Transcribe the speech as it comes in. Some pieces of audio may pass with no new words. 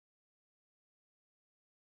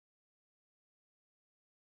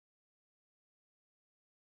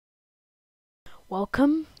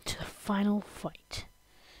Welcome to the final fight.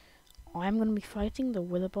 I'm going to be fighting the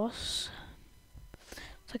Wither boss.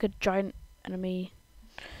 It's like a giant enemy.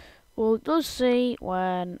 Well, it does say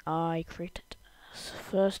when I create it. So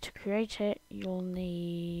first, to create it, you'll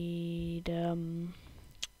need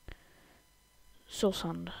soul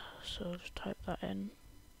sand. So just type that in.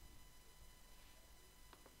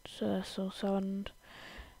 So there's soul sand,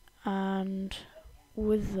 and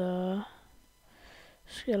Wither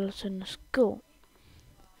skeleton skull.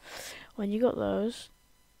 When you got those,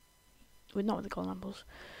 not with the golden apples,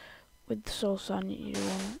 with the soul sand, you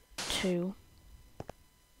want 2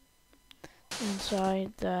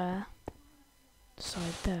 inside there,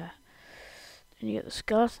 then you get the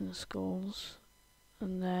skeleton skulls,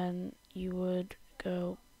 and then you would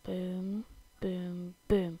go boom, boom,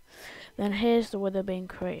 boom. Then here's the wither being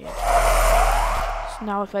created. So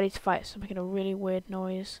now it's ready to fight. So making a really weird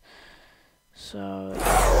noise. So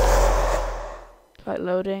like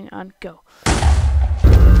loading and go.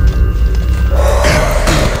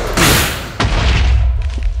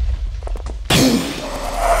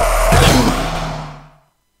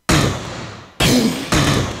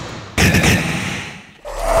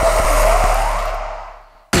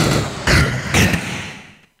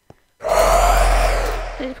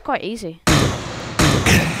 It's quite easy.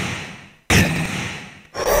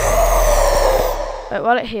 But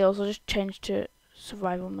while it heals, I'll just change to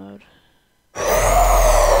survival mode.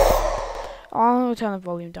 I'll turn the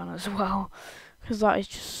volume down as well, because that is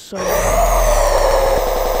just so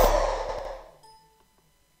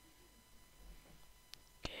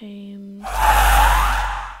Games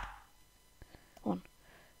 1.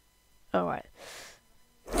 Alright.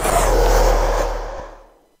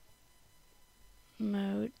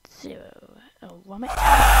 Mode 0. Oh, damn it.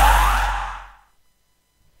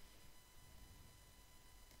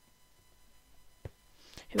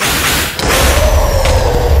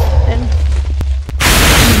 Then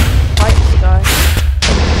fight this guy.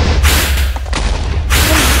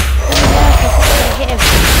 Hit him.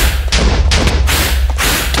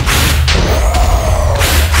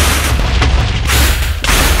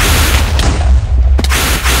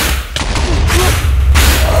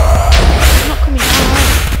 He's not coming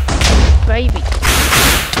out, baby.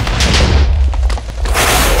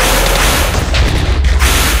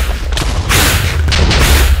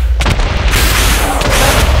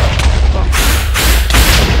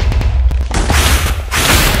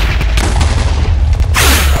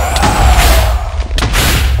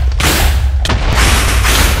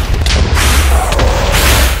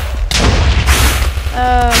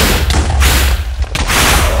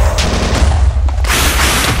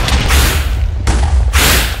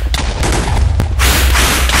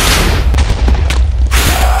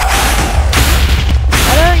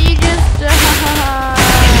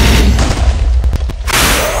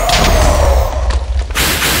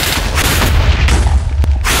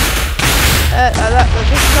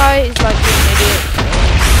 This guy is like an idiot.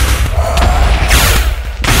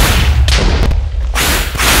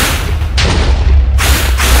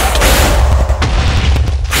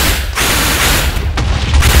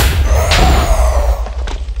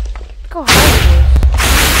 Look how high he is.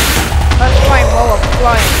 That's flying while I'm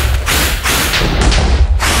flying.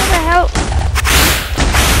 What the hell?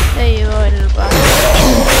 There you are, little bastard.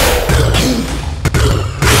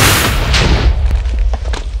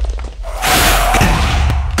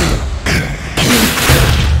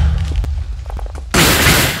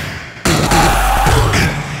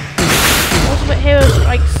 Hero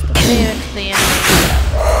strikes the fear into the enemy.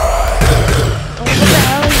 Oh, what the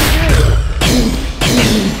hell is he doing?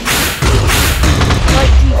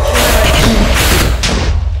 Like degenerate.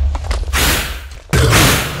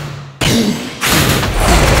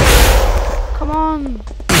 Come on.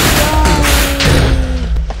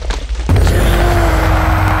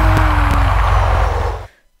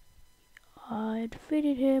 I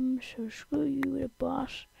defeated him, so screw you, with a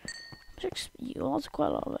boss. You also quite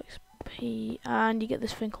a lot of XP, and you get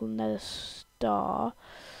this thing called Nether Star,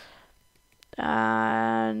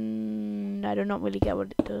 and I do not really get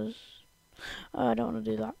what it does. I don't want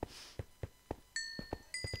to do that.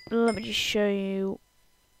 Let me just show you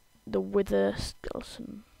the Wither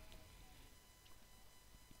skeleton.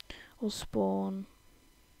 Will spawn.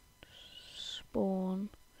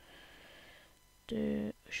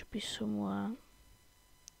 There should be somewhere.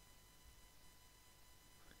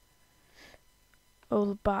 Oh,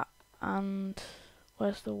 the bat, and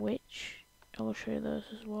where's the witch? I will show you those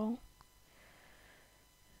as well.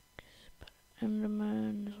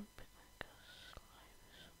 Enderman.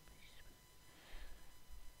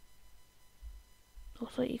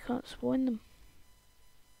 Looks like you can't spawn them.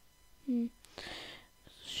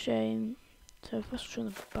 It's a shame. So first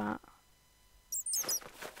we'll show the bat.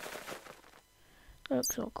 That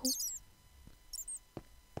looks all cool.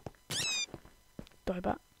 Die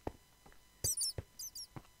bat.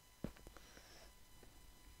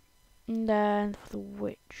 And then for the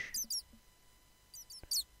witch.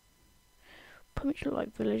 Pretty much look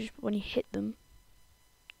like villagers, but when you hit them,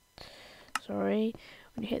 when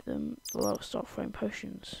you hit them, they'll start throwing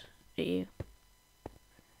potions at you.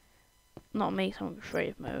 Not me, 'cause I'm in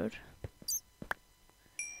creative mode.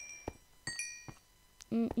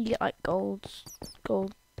 You get like gold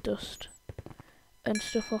dust and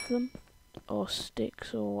stuff off them, or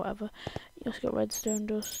sticks or whatever. You also get redstone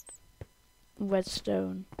dust,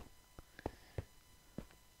 redstone.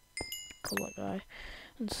 Call that guy,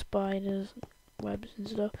 and spiders, webs and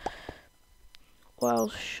stuff. What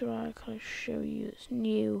else should I kind of show you that's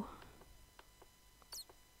new?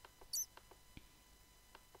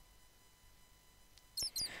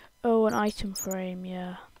 Oh, an item frame,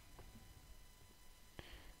 yeah.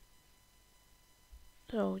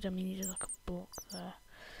 So I mean, you need like a block there.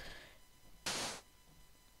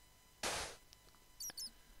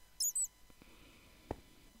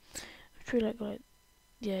 Tree like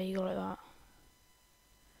yeah, you got like that.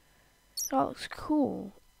 That looks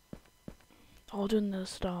cool. Oh, doing the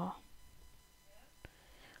star.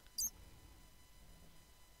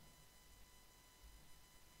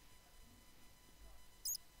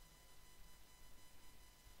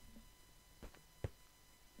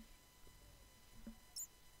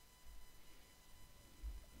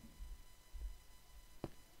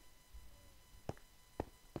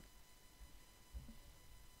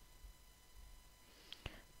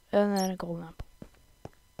 And then a golden apple.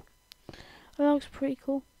 That looks pretty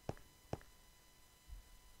cool.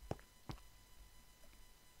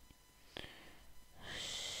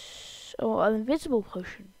 So, an invisible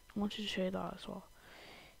potion. I wanted to show you that as well.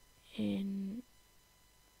 It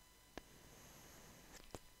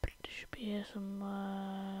should be here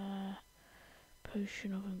somewhere.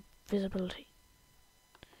 Potion of invisibility.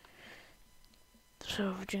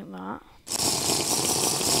 So if we drink that.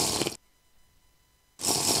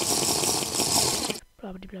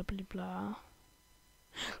 Blah blah blah blah blah.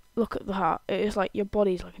 Look at that. It is like your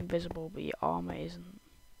body's like invisible, but your armor isn't.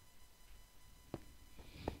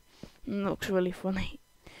 It looks really funny.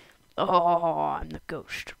 Oh, I'm the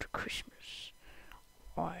ghost of the Christmas.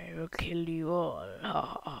 I will kill you all.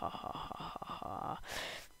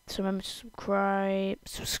 So remember to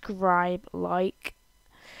subscribe, like,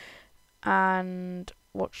 and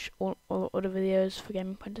watch all other videos for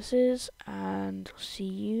Gaming Apprentices, and see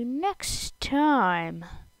you next time.